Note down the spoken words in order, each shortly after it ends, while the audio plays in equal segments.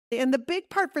And the big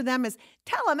part for them is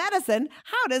telemedicine.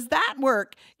 How does that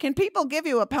work? Can people give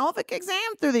you a pelvic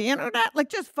exam through the internet? Like,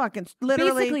 just fucking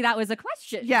literally. Basically, that was a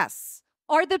question. Yes.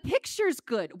 Are the pictures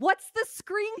good? What's the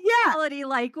screen quality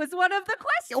like was one of the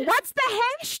questions. What's the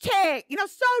hashtag?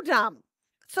 So dumb.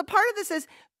 So part of this is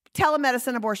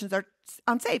telemedicine abortions are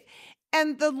unsafe.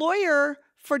 And the lawyer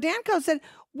for Danco said,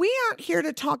 we aren't here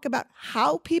to talk about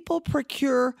how people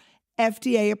procure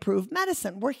FDA-approved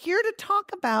medicine. We're here to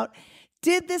talk about,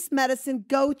 did this medicine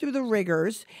go through the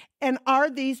rigors, and are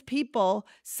these people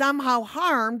somehow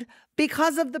harmed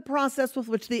because of the process with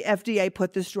which the FDA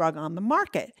put this drug on the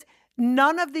market?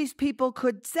 None of these people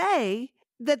could say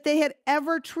that they had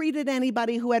ever treated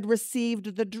anybody who had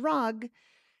received the drug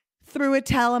through a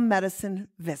telemedicine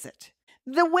visit.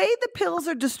 The way the pills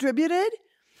are distributed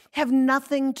have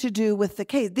nothing to do with the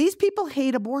case. These people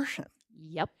hate abortion.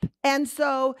 Yep. And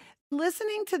so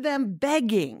listening to them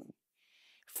begging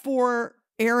for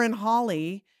Erin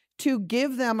Hawley to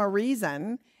give them a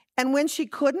reason, and when she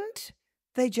couldn't,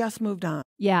 they just moved on.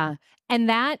 Yeah. And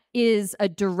that is a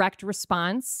direct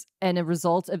response and a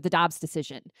result of the Dobbs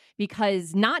decision,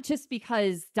 because not just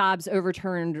because Dobbs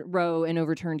overturned Roe and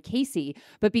overturned Casey,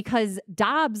 but because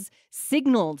Dobbs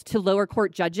signaled to lower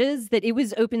court judges that it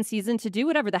was open season to do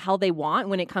whatever the hell they want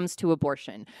when it comes to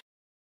abortion.